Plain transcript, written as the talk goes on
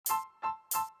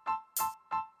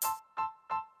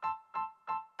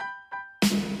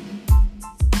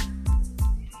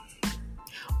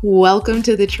Welcome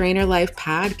to the Trainer Life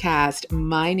Podcast.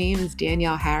 My name is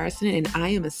Danielle Harrison, and I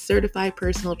am a certified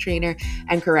personal trainer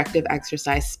and corrective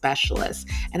exercise specialist.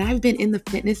 And I've been in the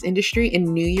fitness industry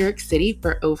in New York City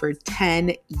for over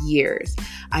 10 years.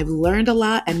 I've learned a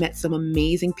lot and met some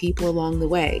amazing people along the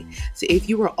way. So if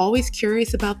you were always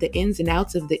curious about the ins and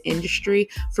outs of the industry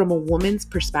from a woman's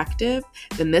perspective,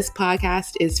 then this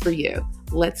podcast is for you.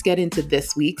 Let's get into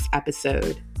this week's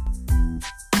episode.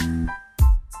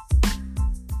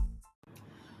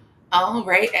 All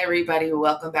right, everybody,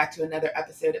 welcome back to another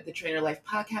episode of the Trainer Life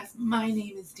Podcast. My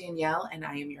name is Danielle, and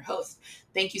I am your host.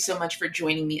 Thank you so much for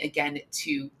joining me again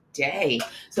today.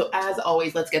 So as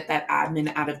always, let's get that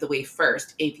admin out of the way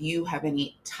first. If you have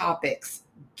any topics,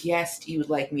 guests you would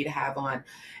like me to have on,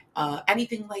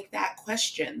 anything like that,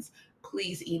 questions,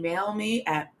 please email me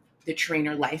at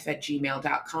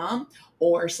thetrainerlife@gmail.com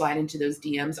or slide into those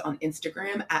DMs on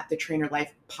Instagram at the Trainer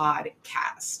Life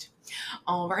Podcast.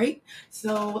 All right,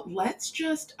 so let's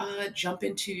just jump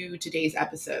into today's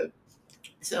episode.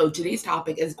 So today's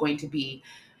topic is going to be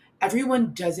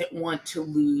everyone doesn't want to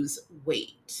lose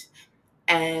weight.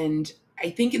 And I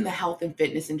think in the health and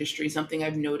fitness industry, something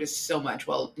I've noticed so much,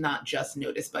 well, not just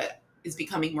noticed, but is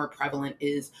becoming more prevalent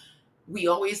is we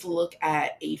always look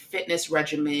at a fitness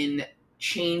regimen,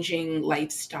 changing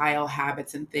lifestyle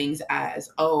habits and things as,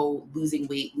 oh, losing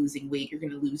weight, you're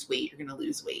going to lose weight,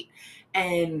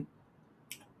 And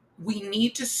we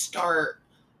need to start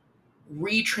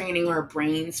retraining our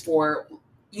brains for,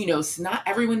 not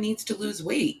everyone needs to lose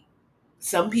weight.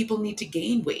 Some people need to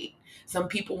gain weight. Some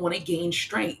people want to gain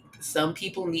strength. Some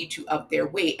people need to up their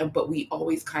weight. But we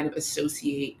always kind of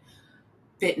associate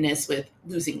fitness with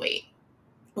losing weight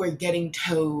or getting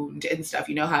toned and stuff.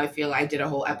 You know how I feel? I did a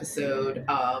whole episode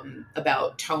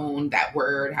about tone, that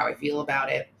word, how I feel about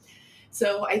it.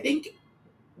 So I think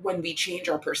when we change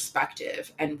our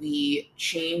perspective and we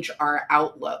change our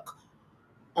outlook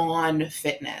on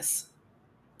fitness,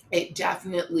 it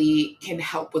definitely can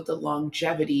help with the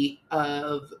longevity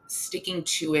of sticking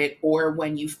to it, or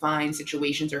when you find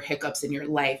situations or hiccups in your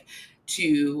life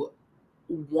to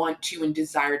want to and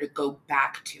desire to go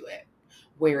back to it.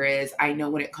 Whereas I know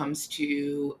when it comes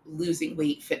to losing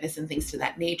weight, fitness, and things to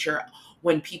that nature,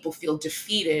 when people feel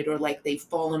defeated or like they've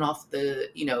fallen off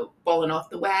the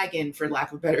wagon, for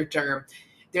lack of a better term,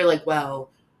 they're like,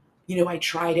 well, I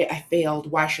tried it, I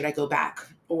failed, why should I go back?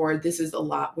 Or this is a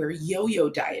lot where yo-yo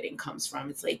dieting comes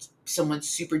from. It's like someone's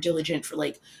super diligent for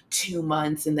like 2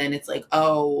 months and then it's like,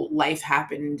 oh, life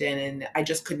happened and I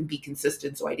just couldn't be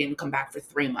consistent, so I didn't come back for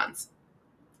 3 months.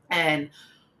 And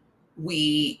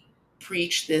we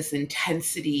preach this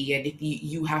intensity, and if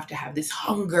you have to have this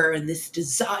hunger and this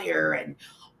desire and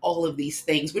all of these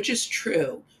things, which is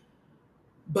true.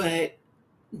 But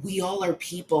we all are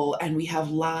people and we have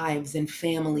lives and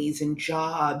families and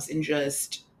jobs and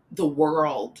just the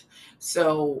world.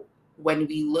 So when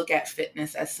we look at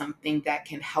fitness as something that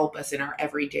can help us in our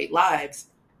everyday lives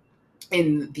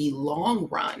in the long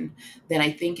run, then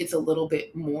I think it's a little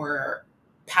bit more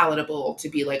palatable to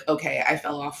be like, okay, I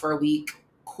fell off for a week.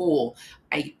 Cool.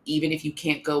 Even if you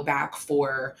can't go back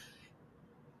for,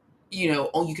 you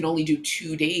can only do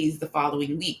 2 days the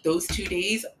following week. Those 2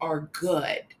 days are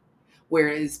good.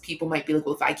 Whereas people might be like,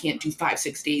 well, if I can't do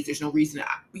 5-6 days, there's no reason,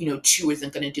 2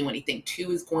 isn't going to do anything.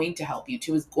 2 is going to help you.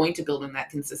 2 is going to build on that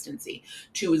consistency.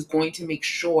 2 is going to make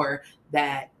sure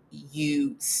that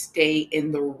you stay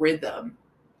in the rhythm.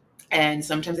 And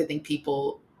sometimes I think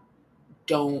people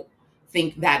don't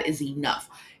think that is enough.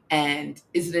 And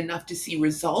is it enough to see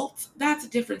results? That's a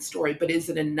different story. But is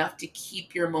it enough to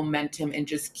keep your momentum and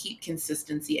just keep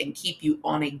consistency and keep you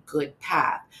on a good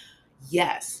path?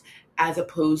 Yes. As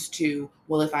opposed to,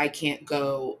 well, if I can't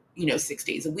go, 6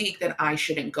 days a week, then I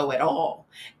shouldn't go at all.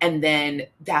 And then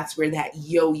that's where that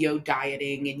yo-yo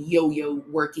dieting and yo-yo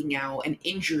working out and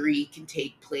injury can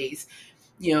take place.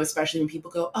 Especially when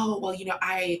people go, oh, well,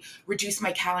 I reduced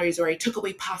my calories, or I took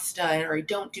away pasta, or I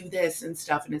don't do this and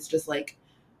stuff. And it's just like,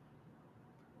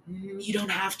 you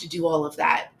don't have to do all of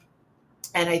that.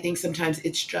 And I think sometimes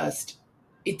it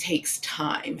takes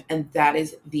time. And that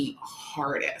is the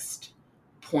hardest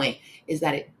point, is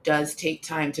that it does take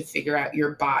time to figure out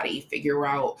your body, figure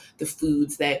out the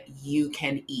foods that you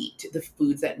can eat, the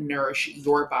foods that nourish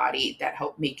your body, that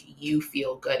help make you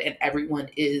feel good. And everyone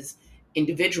is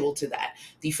individual to that.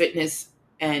 The fitness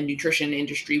and nutrition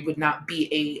industry would not be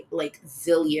a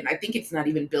zillion. I think it's not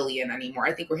even billion anymore.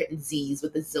 I think we're hitting Z's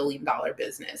with a $1 zillion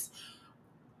business.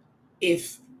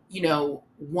 If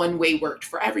one way worked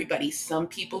for everybody. Some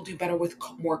people do better with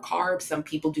more carbs. Some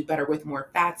people do better with more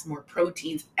fats, more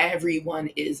proteins. Everyone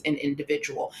is an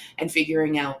individual, and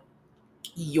figuring out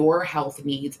Your health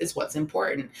needs is what's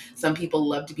important. Some people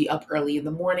love to be up early in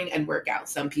the morning and work out.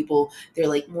 Some people, they're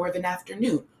like more of an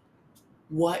afternoon.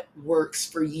 What works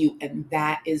for you? And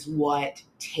that is what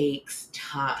takes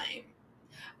time.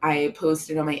 I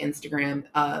posted on my Instagram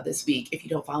this week. If you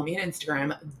don't follow me on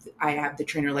Instagram, I have the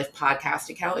Trainer Life podcast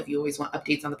account if you always want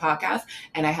updates on the podcast.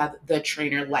 And I have the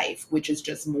Trainer Life, which is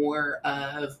just more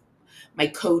of my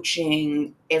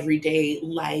coaching, everyday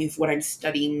life, what I'm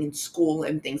studying in school,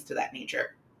 and things to that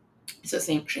nature. So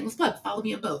same shameless plug. Follow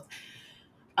me on both.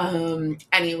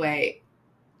 Anyway,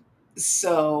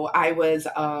 so I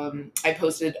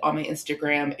posted on my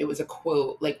Instagram, it was a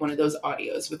quote, like one of those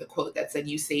audios with a quote that said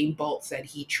Usain Bolt said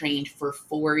he trained for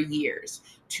 4 years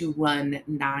to run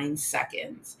 9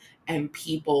 seconds and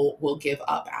people will give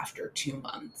up after 2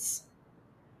 months.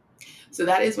 So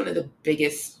that is one of the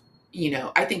biggest,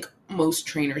 I think most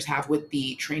trainers have with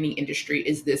the training industry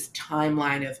is this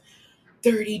timeline of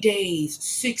 30 days,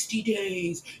 60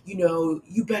 days,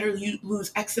 you better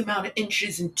lose X amount of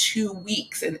inches in 2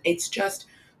 weeks. And it's just,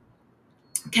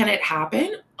 can it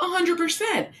happen?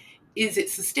 100%. Is it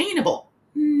sustainable?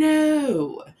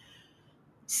 No.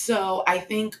 So I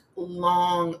think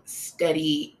long,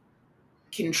 steady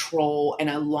control and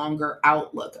a longer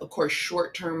outlook. Of course,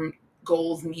 short-term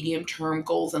goals, medium-term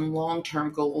goals, and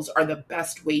long-term goals are the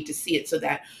best way to see it so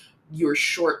that your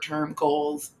short-term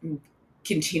goals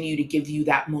continue to give you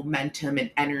that momentum and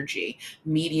energy.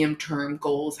 Medium-term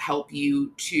goals help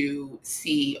you to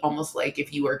see almost like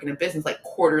if you work in a business, like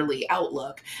quarterly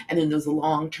outlook. And then those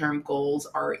long-term goals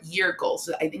are year goals.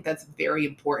 So I think that's very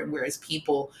important. Whereas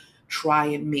people try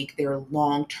and make their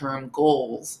long-term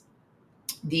goals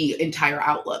the entire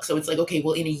outlook. So it's like, okay,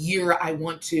 well, in a year, I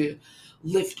want to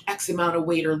lift X amount of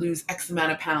weight or lose X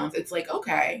amount of pounds. It's like,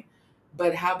 okay,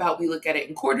 but how about we look at it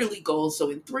in quarterly goals? So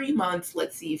in 3 months,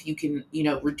 let's see if you can,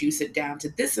 reduce it down to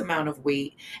this amount of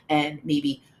weight and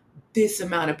maybe this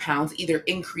amount of pounds, either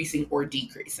increasing or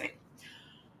decreasing.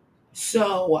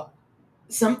 So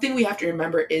something we have to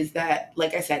remember is that,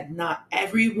 like I said, not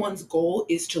everyone's goal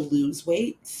is to lose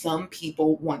weight. Some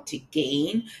people want to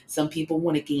gain. Some people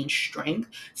want to gain strength.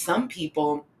 Some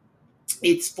people,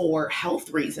 it's for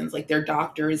health reasons. Like their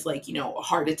doctor is like, a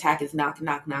heart attack is knocking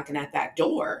at that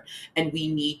door and we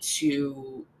need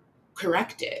to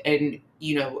correct it. And,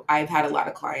 I've had a lot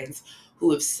of clients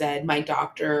who have said, my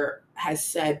doctor has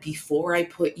said, before I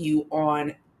put you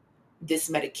on this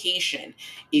medication,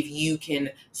 if you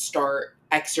can start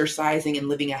exercising and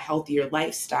living a healthier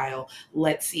lifestyle,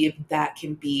 let's see if that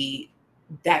can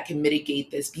mitigate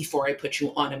this before I put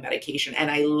you on a medication. And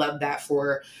I love that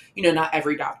for, not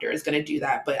every doctor is going to do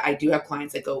that, but I do have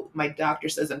clients that go, my doctor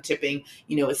says I'm tipping,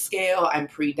 a scale, I'm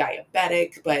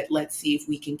pre-diabetic, but let's see if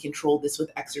we can control this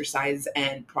with exercise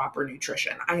and proper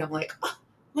nutrition. I am like, oh,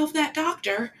 love that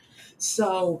doctor.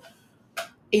 So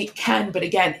it can, but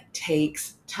again, it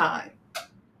takes time.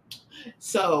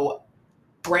 So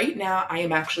right now, I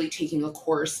am actually taking a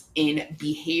course in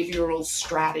behavioral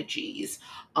strategies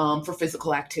for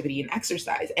physical activity and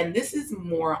exercise. And this is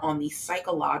more on the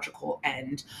psychological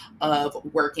end of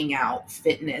working out,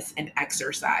 fitness, and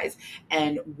exercise,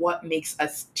 and what makes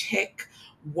us tick.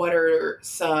 What are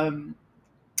some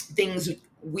things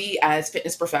we as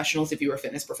fitness professionals, if you're a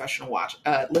fitness professional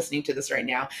listening to this right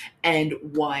now, and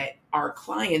what our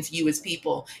clients, you as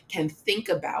people, can think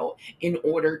about in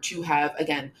order to have,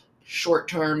 again,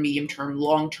 short-term, medium-term,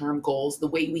 long-term goals, the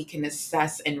way we can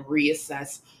assess and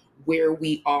reassess where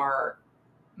we are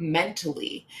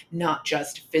mentally, not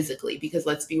just physically. Because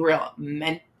let's be real,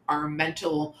 our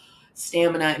mental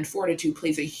stamina and fortitude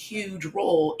plays a huge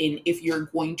role in if you're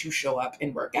going to show up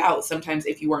and work out. Sometimes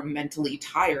if you are mentally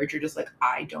tired, you're just like,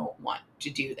 I don't want to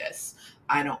do this.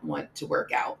 I don't want to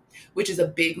work out, which is a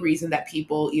big reason that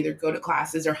people either go to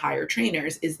classes or hire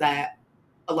trainers, is that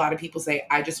a lot of people say,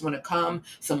 I just want to come,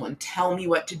 someone tell me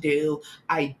what to do.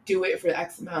 I do it for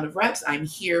X amount of reps. I'm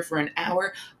here for an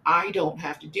hour. I don't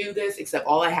have to do this, except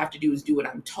all I have to do is do what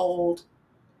I'm told.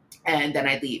 And then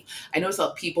I leave. I know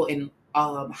some people in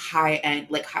high end,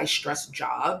 like high stress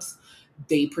jobs,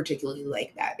 they particularly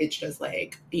like that. It's just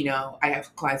like, I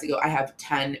have clients that go, I have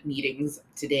 10 meetings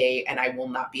today and I will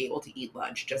not be able to eat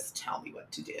lunch. Just tell me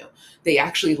what to do. They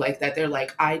actually like that. They're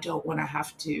like, I don't want to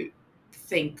have to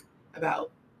think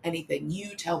about anything.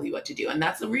 You tell me what to do. And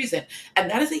that's the reason.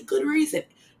 And that is a good reason.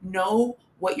 Know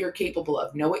what you're capable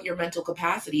of. Know what your mental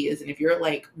capacity is. And if you're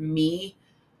like me,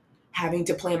 having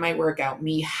to plan my workout,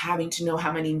 me having to know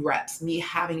how many reps, me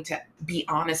having to be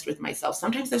honest with myself,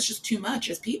 sometimes that's just too much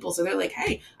as people. So they're like,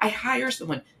 hey, I hire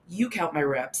someone. You count my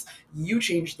reps. You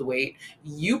change the weight.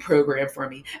 You program for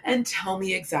me and tell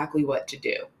me exactly what to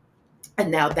do. And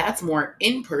now that's more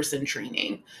in-person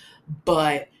training.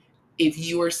 But if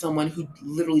you are someone who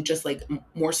literally just like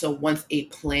more so wants a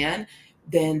plan,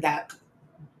 then that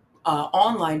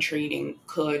online training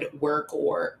could work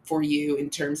or for you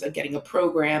in terms of getting a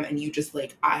program and you just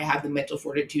like, I have the mental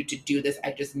fortitude to do this.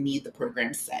 I just need the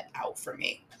program set out for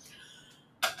me.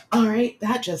 All right,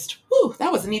 that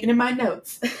wasn't even in my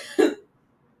notes.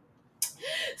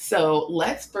 So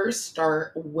let's first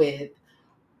start with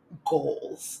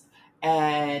goals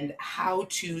and how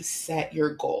to set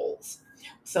your goals.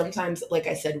 Sometimes, like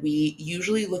I said, we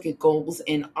usually look at goals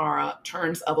in our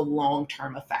terms of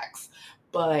long-term effects,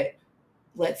 but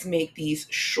let's make these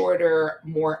shorter,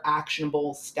 more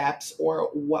actionable steps,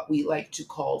 or what we like to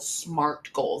call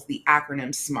SMART goals, the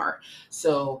acronym SMART.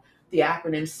 So the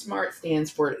acronym SMART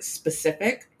stands for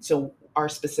specific, so our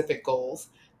specific goals,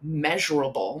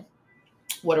 measurable.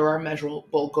 What are our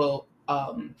measurable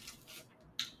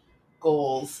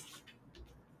goals?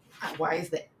 Why is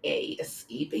the A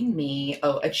escaping me?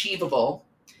 Oh, achievable.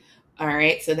 All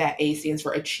right. So that A stands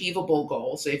for achievable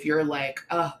goal. So if you're like,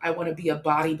 I want to be a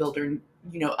bodybuilder,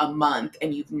 a month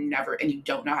and you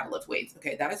don't know how to lift weights.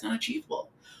 Okay. That is not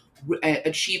achievable.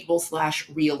 Achievable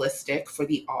 / realistic for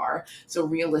the R. So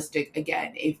realistic,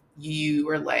 again, if you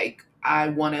are like, I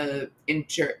want to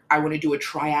do a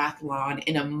triathlon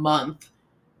in a month,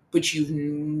 but you've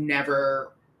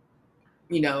never,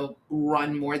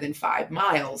 run more than 5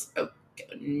 miles. Okay,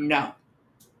 no.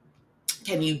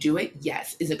 Can you do it?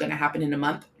 Yes. Is it going to happen in a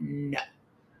month? No.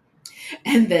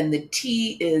 And then the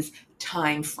T is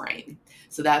time frame.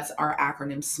 So that's our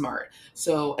acronym SMART.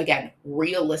 So again,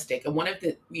 realistic. And one of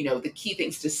the key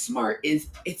things to SMART is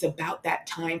it's about that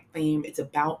time frame. It's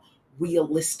about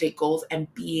realistic goals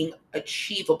and being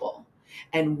achievable.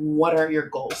 And what are your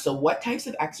goals? So what types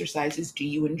of exercises do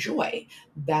you enjoy?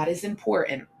 That is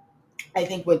important. I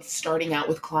think with starting out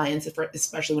with clients,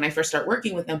 especially when I first start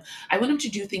working with them, I want them to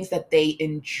do things that they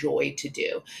enjoy to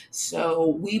do.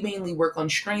 So we mainly work on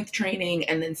strength training,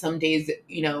 and then some days,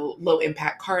 low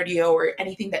impact cardio or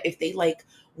anything that if they like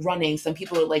running, some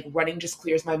people are like, running just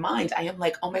clears my mind. I am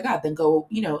like, oh my God, then go,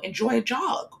 enjoy a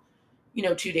jog.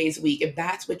 2 days a week. If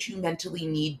that's what you mentally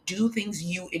need, do things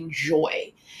you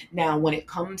enjoy. Now, when it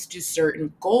comes to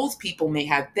certain goals people may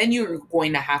have, then you're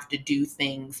going to have to do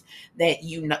things that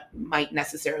you might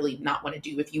necessarily not want to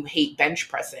do. If you hate bench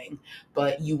pressing,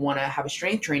 but you want to have a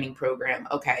strength training program,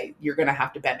 okay, you're going to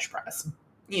have to bench press.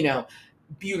 You're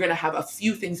going to have a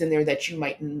few things in there that you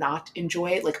might not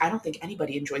enjoy. Like, I don't think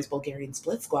anybody enjoys Bulgarian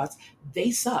split squats.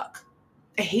 They suck.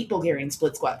 I hate Bulgarian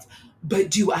split squats,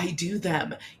 but do I do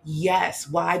them? Yes.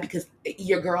 Why? Because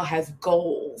your girl has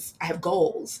goals. I have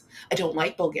goals. I don't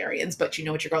like Bulgarians, but you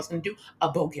know what your girl's going to do?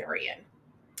 A Bulgarian,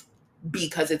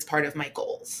 because it's part of my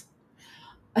goals.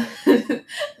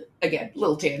 Again,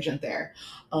 little tangent there.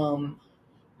 When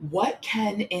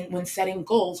setting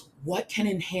goals, what can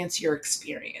enhance your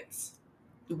experience?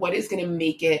 What is going to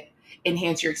make it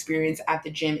enhance your experience at the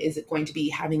gym? Is it going to be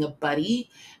having a buddy,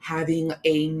 having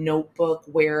a notebook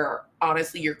where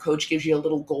honestly your coach gives you a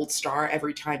little gold star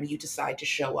every time you decide to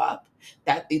show up?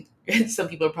 Some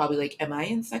people are probably like, am I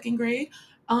in second grade?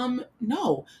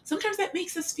 No. Sometimes that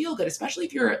makes us feel good, especially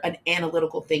if you're an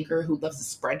analytical thinker who loves a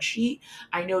spreadsheet.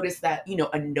 I noticed that,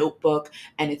 a notebook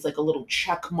and it's like a little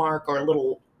check mark or a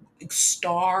little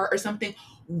star or something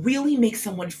really makes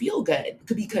someone feel good,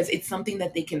 because it's something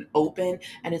that they can open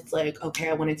and it's like, okay,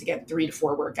 I wanted to get 3 to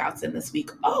 4 workouts in this week.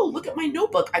 Oh, look at my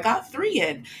notebook. I got 3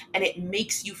 in, and it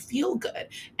makes you feel good.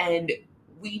 And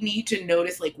we need to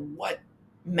notice like what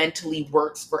mentally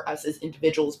works for us as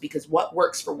individuals, because what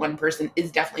works for one person is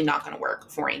definitely not going to work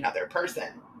for another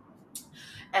person.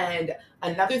 And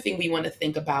another thing we want to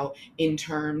think about in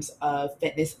terms of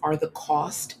fitness are the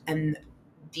cost and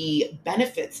the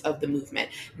benefits of the movement.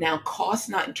 Now, cost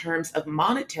not in terms of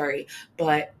monetary,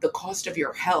 but the cost of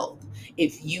your health.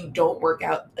 If you don't work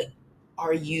out,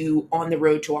 are you on the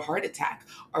road to a heart attack?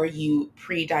 Are you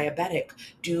pre-diabetic?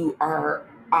 Are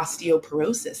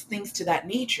osteoporosis, things to that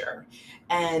nature?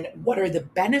 And what are the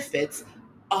benefits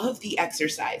of the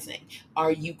exercising?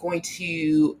 Are you going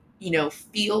to,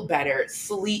 feel better,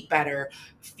 sleep better,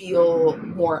 feel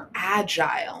more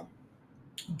agile?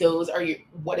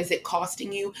 What is it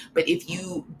costing you? But if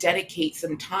you dedicate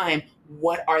some time,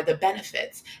 what are the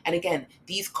benefits? And again,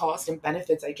 these costs and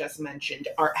benefits I just mentioned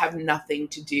have nothing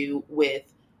to do with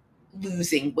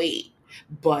losing weight,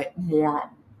 but more,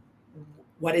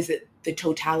 what is it, the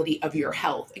totality of your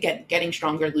health? Again, getting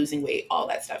stronger, losing weight, all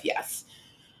that stuff. Yes,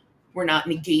 we're not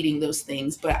negating those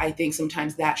things, but I think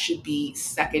sometimes that should be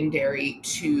secondary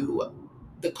to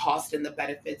the cost and the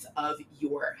benefits of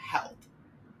your health.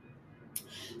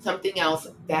 Something else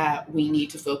that we need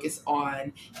to focus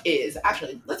on is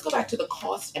actually, let's go back to the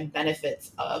cost and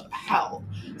benefits of health.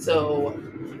 So,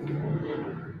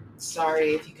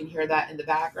 sorry if you can hear that in the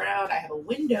background. I have a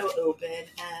window open,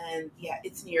 and yeah,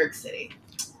 it's New York City.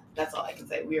 That's all I can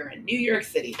say. We are in New York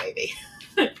City, baby.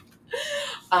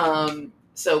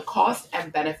 So cost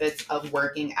and benefits of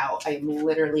working out. I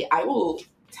will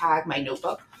tag my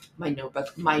book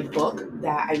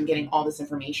that I'm getting all this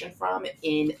information from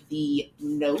in the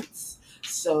notes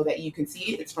so that you can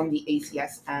see it's from the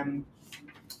ACSM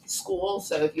school.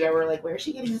 So if you ever like, where is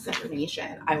she getting this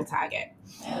information? I will tag it.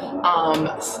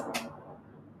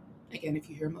 Again, if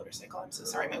you hear a motorcycle, I'm so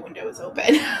sorry, my window is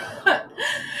open.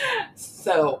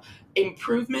 So,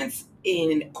 improvements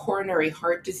in coronary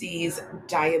heart disease,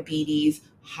 diabetes,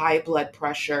 high blood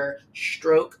pressure,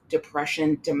 stroke,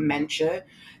 depression, dementia,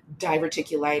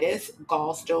 diverticulitis,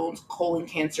 gallstones, colon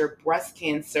cancer, breast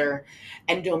cancer,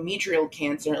 endometrial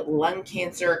cancer, lung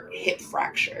cancer, hip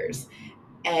fractures.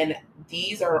 And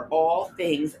these are all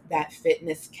things that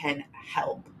fitness can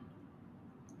help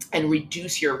and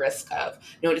reduce your risk of.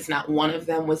 Notice not one of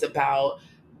them was about,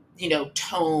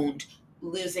 toned,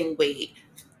 losing weight,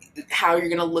 how you're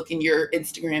gonna look in your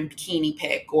Instagram bikini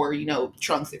pic, or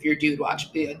trunks if you're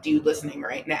a dude listening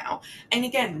right now. And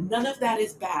again, none of that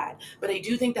is bad, but I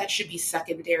do think that should be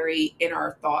secondary in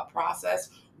our thought process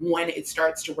when it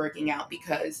starts to working out,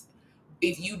 because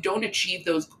if you don't achieve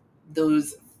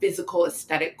those physical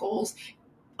aesthetic goals,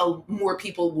 more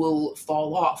people will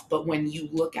fall off. But when you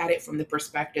look at it from the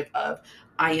perspective of,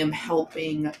 I am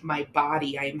helping my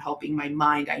body, I am helping my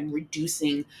mind, I'm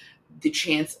reducing the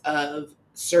chance of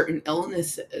certain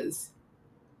illnesses,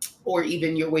 or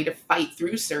even your way to fight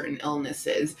through certain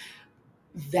illnesses,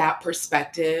 that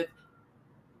perspective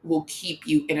will keep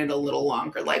you in it a little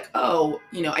longer. Like, oh,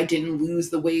 I didn't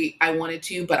lose the weight I wanted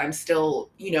to, but I'm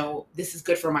still, this is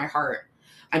good for my heart.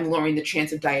 I'm lowering the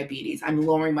chance of diabetes. I'm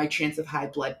lowering my chance of high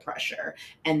blood pressure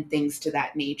and things to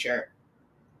that nature.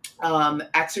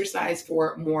 Exercise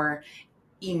for more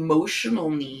emotional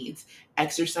needs.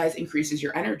 Exercise increases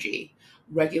your energy.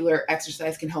 Regular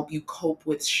exercise can help you cope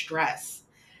with stress.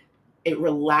 It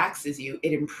relaxes you.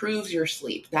 It improves your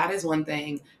sleep. That is one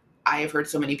thing I have heard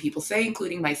so many people say,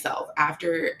 including myself.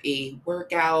 After a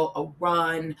workout, a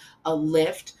run, a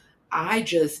lift, I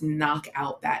just knock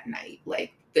out that night.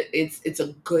 Like, it's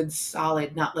a good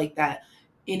solid, not like that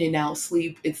in and out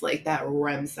sleep. It's like that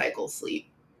REM cycle sleep.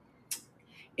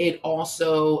 It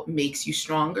also makes you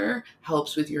stronger,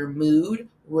 helps with your mood,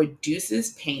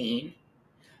 reduces pain.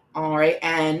 All right.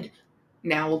 And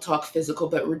now we'll talk physical,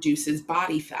 but reduces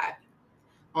body fat.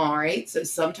 All right. So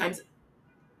sometimes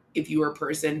if you're a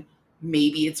person,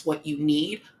 maybe it's what you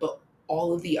need, but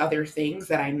all of the other things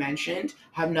that I mentioned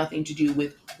have nothing to do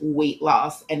with weight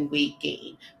loss and weight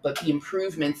gain, but the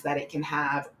improvements that it can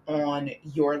have on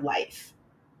your life.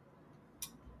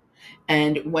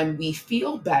 And when we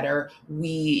feel better,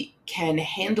 we can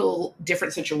handle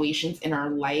different situations in our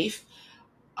life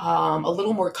a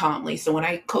little more calmly. So when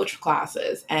I coach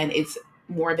classes and it's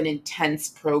more of an intense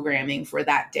programming for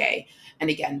that day, and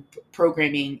again,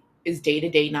 programming is day to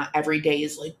day, not every day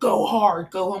is like go hard,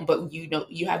 go home, but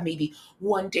you have maybe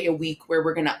one day a week where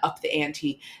we're going to up the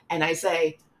ante. And I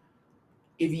say,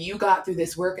 if you got through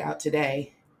this workout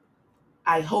today,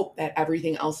 I hope that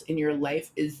everything else in your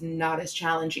life is not as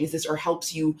challenging as this, or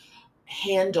helps you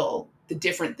handle the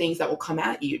different things that will come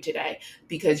at you today,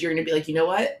 because you're going to be like, you know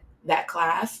what, that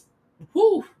class,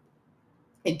 whoo,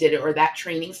 I did it, or that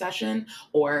training session,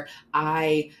 or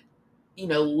I,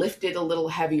 lifted a little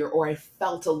heavier, or I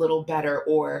felt a little better,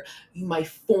 or my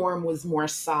form was more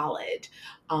solid.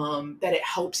 That it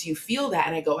helps you feel that.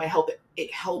 And I go,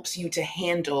 it helps you to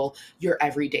handle your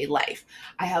everyday life.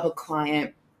 I have a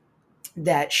client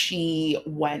that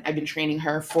I've been training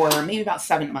her for maybe about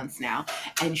 7 months now,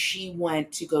 and she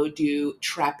went to go do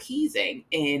trapezing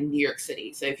in New York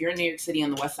City. So if you're in New York City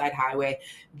on the West Side Highway,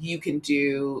 you can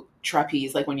do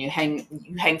trapeze, like when you hang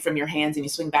from your hands and you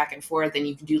swing back and forth, and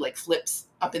you can do like flips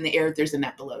up in the air. There's a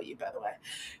net below you, by the way.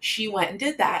 She went and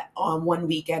did that on one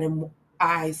weekend, and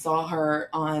I saw her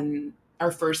on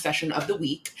our first session of the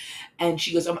week, and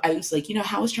she goes, I was like,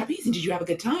 how was trapezing? Did you have a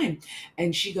good time?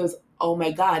 And she goes, oh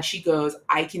my God, she goes,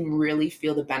 I can really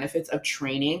feel the benefits of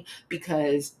training,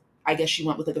 because I guess she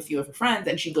went with like a few of her friends,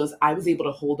 and she goes, I was able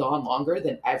to hold on longer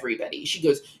than everybody. She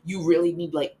goes, you really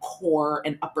need like core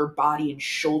and upper body and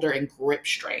shoulder and grip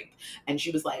strength. And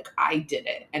she was like, I did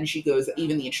it. And she goes,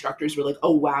 even the instructors were like,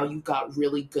 oh wow, you got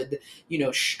really good,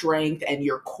 strength and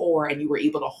your core, and you were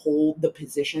able to hold the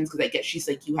positions. Because I guess she's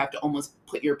like, you have to almost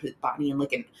put your body in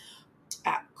like an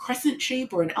crescent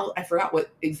shape or an L. I forgot what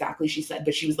exactly she said,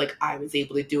 but she was like, I was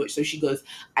able to do it. So she goes,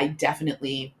 I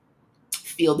definitely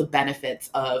feel the benefits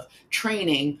of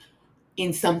training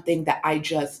in something that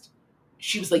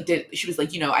she was like,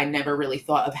 I never really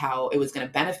thought of how it was going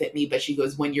to benefit me. But she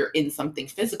goes, when you're in something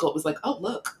physical, it was like, oh,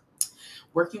 look,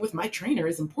 working with my trainer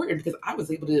is important because I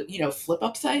was able to, flip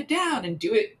upside down and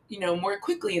do it, more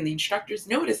quickly. And the instructors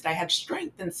noticed I had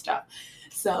strength and stuff.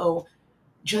 So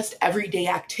just everyday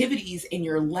activities in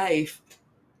your life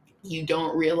you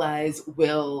don't realize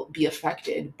will be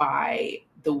affected by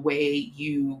the way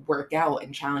you work out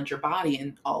and challenge your body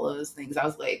and all of those things. I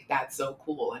was like, that's so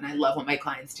cool. And I love when my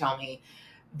clients tell me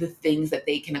the things that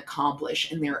they can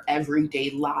accomplish in their everyday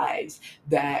lives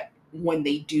that when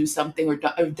they do something or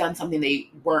done something they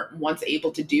weren't once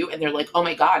able to do, and they're like, oh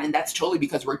my God, and that's totally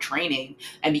because we're training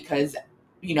and because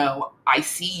I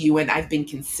see you and I've been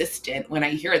consistent. When I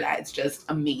hear that, it's just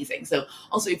amazing. So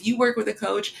also, if you work with a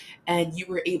coach and you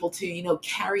were able to,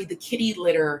 carry the kitty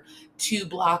litter 2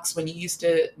 blocks when you used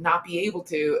to not be able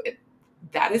to,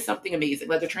 that is something amazing.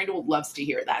 Like, the trainer loves to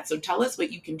hear that. So tell us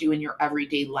what you can do in your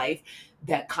everyday life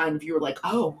that kind of, you're like,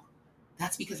 oh,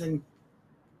 that's because I'm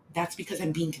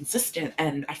being consistent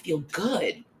and I feel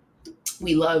good.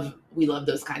 We love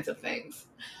those kinds of things.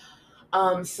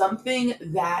 Something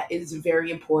that is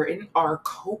very important are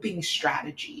coping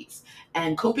strategies.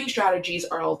 And coping strategies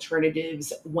are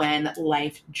alternatives when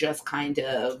life just kind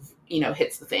of,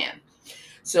 hits the fan.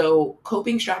 So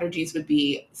coping strategies would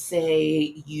be,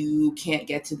 say you can't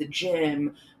get to the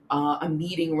gym, a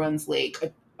meeting runs late,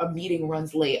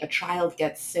 a child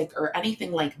gets sick, or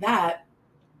anything like that.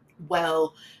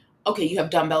 Well, okay, you have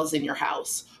dumbbells in your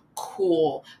house.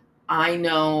 Cool. I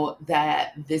know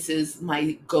that this is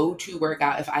my go-to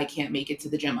workout if I can't make it to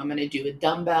the gym. I'm going to do a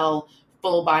dumbbell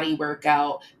full body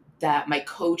workout that my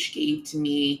coach gave to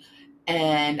me.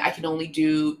 And I can only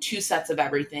do 2 sets of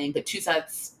everything, but 2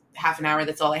 sets, half an hour,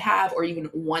 that's all I have, or even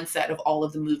 1 set of all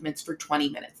of the movements for 20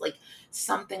 minutes, like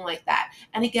something like that.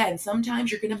 And again,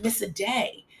 sometimes you're going to miss a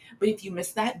day. But if you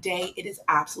miss that day, it is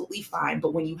absolutely fine.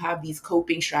 But when you have these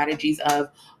coping strategies of,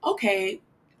 okay,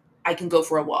 I can go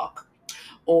for a walk,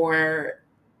 or,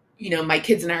 my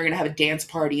kids and I are going to have a dance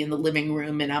party in the living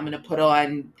room and I'm going to put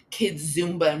on kids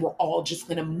Zumba and we're all just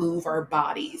going to move our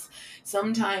bodies.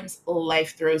 Sometimes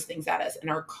life throws things at us, and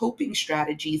our coping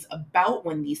strategies about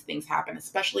when these things happen,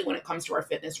 especially when it comes to our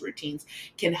fitness routines,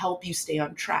 can help you stay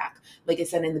on track. Like I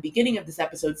said in the beginning of this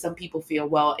episode, some people feel,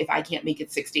 well, if I can't make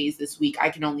it 6 days this week, I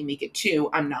can only make it 2.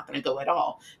 I'm not going to go at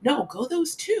all. No, go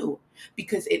those 2,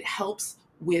 because it helps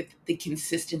with the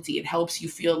consistency. It helps you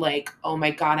feel like, oh my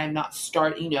God, I'm not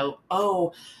starting,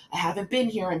 oh, I haven't been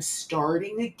here, I'm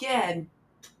starting again.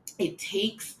 It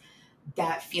takes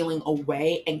that feeling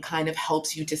away and kind of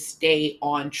helps you to stay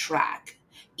on track.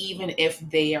 Even if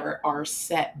there are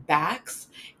setbacks,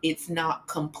 it's not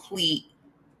complete,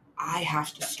 I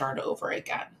have to start over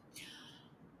again.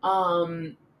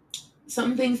 Some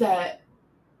things that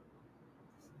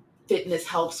fitness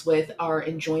helps with are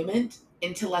enjoyment,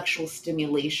 intellectual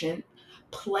stimulation,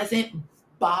 pleasant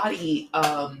body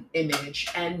image,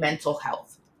 and mental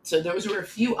health. So those are a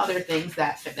few other things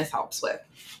that fitness helps with.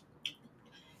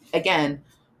 Again,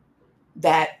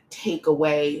 that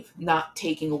not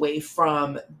taking away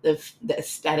from the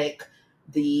aesthetic,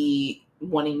 the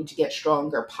wanting to get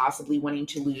stronger, possibly wanting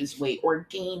to lose weight or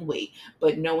gain weight,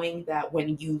 but knowing that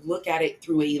when you look at it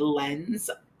through a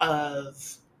lens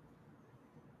of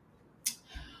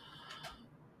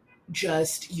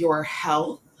just your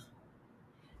health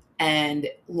and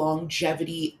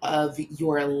longevity of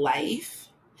your life,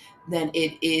 then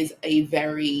it is a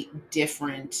very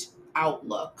different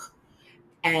outlook.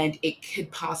 And it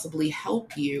could possibly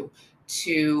help you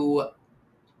to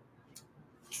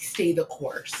stay the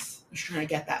course. I'm just trying to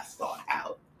get that thought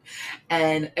out.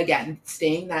 And again,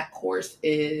 staying that course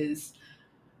is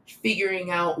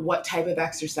figuring out what type of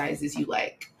exercises you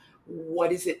like.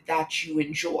 What is it that you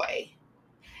enjoy?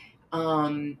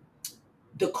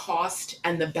 The cost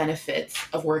and the benefits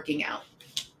of working out,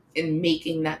 and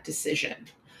making that decision.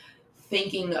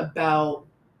 Thinking about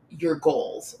your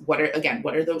goals. What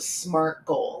are those SMART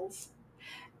goals?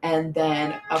 And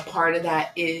then a part of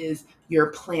that is your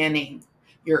planning,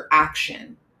 your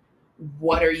action.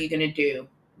 What are you going to do?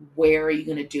 Where are you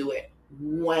going to do it?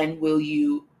 When will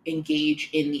you engage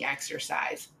in the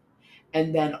exercise?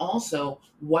 And then also,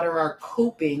 what are our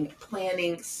coping,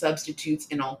 planning, substitutes,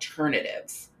 and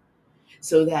alternatives?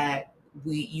 So that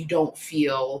you don't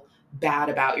feel bad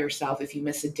about yourself if you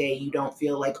miss a day. You don't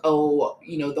feel like, oh,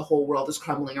 the whole world is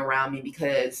crumbling around me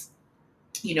because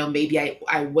maybe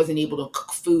I wasn't able to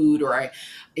cook food, or I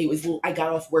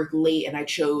got off work late and I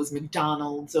chose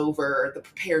McDonald's over the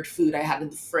prepared food I had in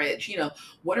the fridge.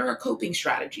 What are our coping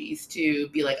strategies to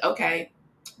be like, okay,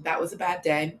 that was a bad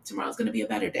day. Tomorrow's going to be a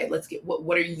better day. Let's get,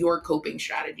 what are your coping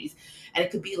strategies? And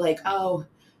it could be like, oh,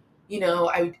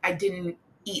 I didn't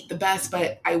eat the best,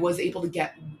 but I was able to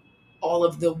get all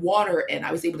of the water in.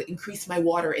 I was able to increase my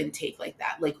water intake like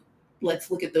that. Like,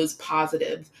 let's look at those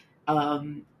positive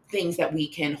things that we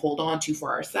can hold on to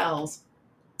for ourselves.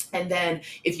 And then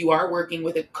if you are working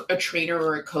with a trainer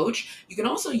or a coach, you can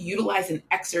also utilize an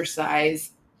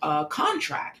exercise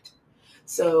contract.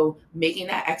 So making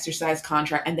that exercise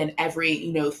contract, and then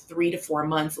every 3 to 4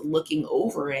 months looking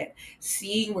over it,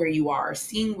 seeing where you are,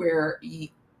 seeing where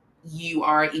you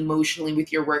are emotionally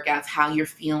with your workouts, how you're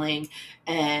feeling,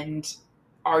 and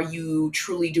are you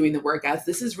truly doing the workouts?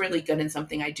 This is really good, and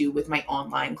something I do with my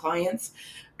online clients,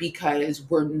 because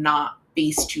we're not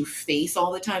face to face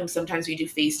all the time. Sometimes we do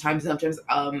FaceTime. Sometimes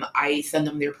I send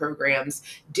them their programs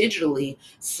digitally.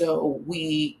 So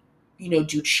we,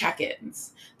 do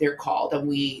check-ins, they're called. And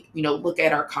we, look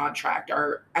at our contract,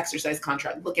 our exercise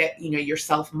contract, look at, your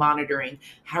self-monitoring.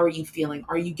 How are you feeling?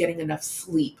 Are you getting enough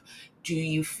sleep? Do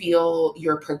you feel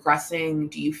you're progressing?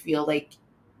 Do you feel like,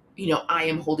 I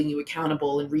am holding you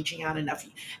accountable and reaching out enough?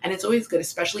 And it's always good,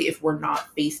 especially if we're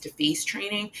not face-to-face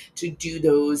training, to do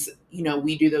those,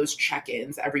 we do those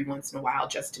check-ins every once in a while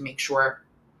just to make sure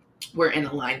we're in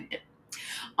alignment.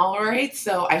 All right.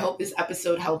 So I hope this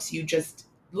episode helps you just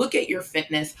look at your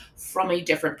fitness from a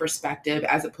different perspective,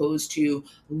 as opposed to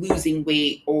losing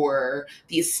weight or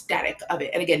the aesthetic of it.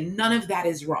 And again, none of that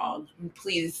is wrong.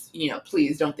 Please,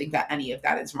 please don't think that any of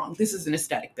that is wrong. This is an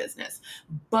aesthetic business.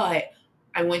 But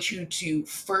I want you to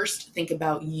first think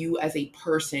about you as a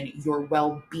person, your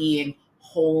well-being,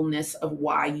 wholeness of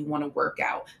why you want to work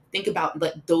out. Think about,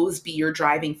 let those be your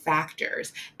driving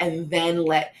factors. And then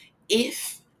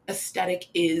if aesthetic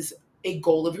is a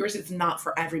goal of yours, it's not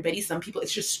for everybody. Some people,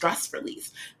 it's just stress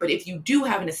release. But if you do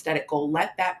have an aesthetic goal,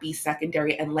 let that be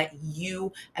secondary, and let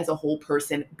you as a whole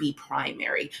person be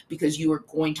primary, because you are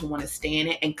going to want to stay in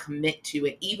it and commit to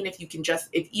it. Even if you can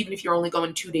even if you're only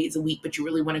going 2 days a week, but you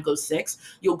really want to go 6,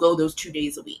 you'll go those 2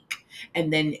 days a week.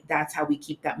 And then that's how we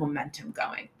keep that momentum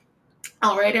going.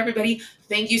 All right, everybody.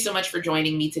 Thank you so much for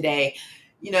joining me today.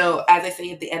 As I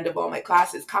say at the end of all my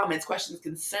classes, comments, questions,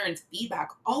 concerns,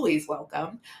 feedback, always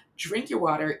welcome. Drink your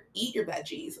water, eat your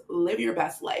veggies, live your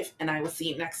best life, and I will see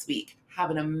you next week. Have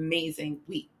an amazing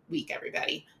week,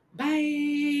 everybody.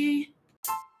 Bye.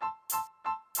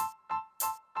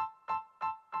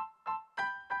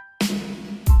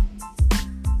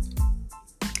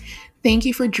 Thank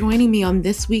you for joining me on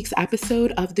this week's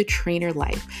episode of The Trainer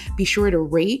Life. Be sure to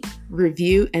rate,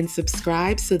 review, and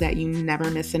subscribe so that you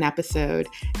never miss an episode.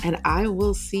 And I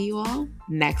will see you all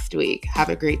next week. Have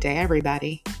a great day,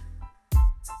 everybody.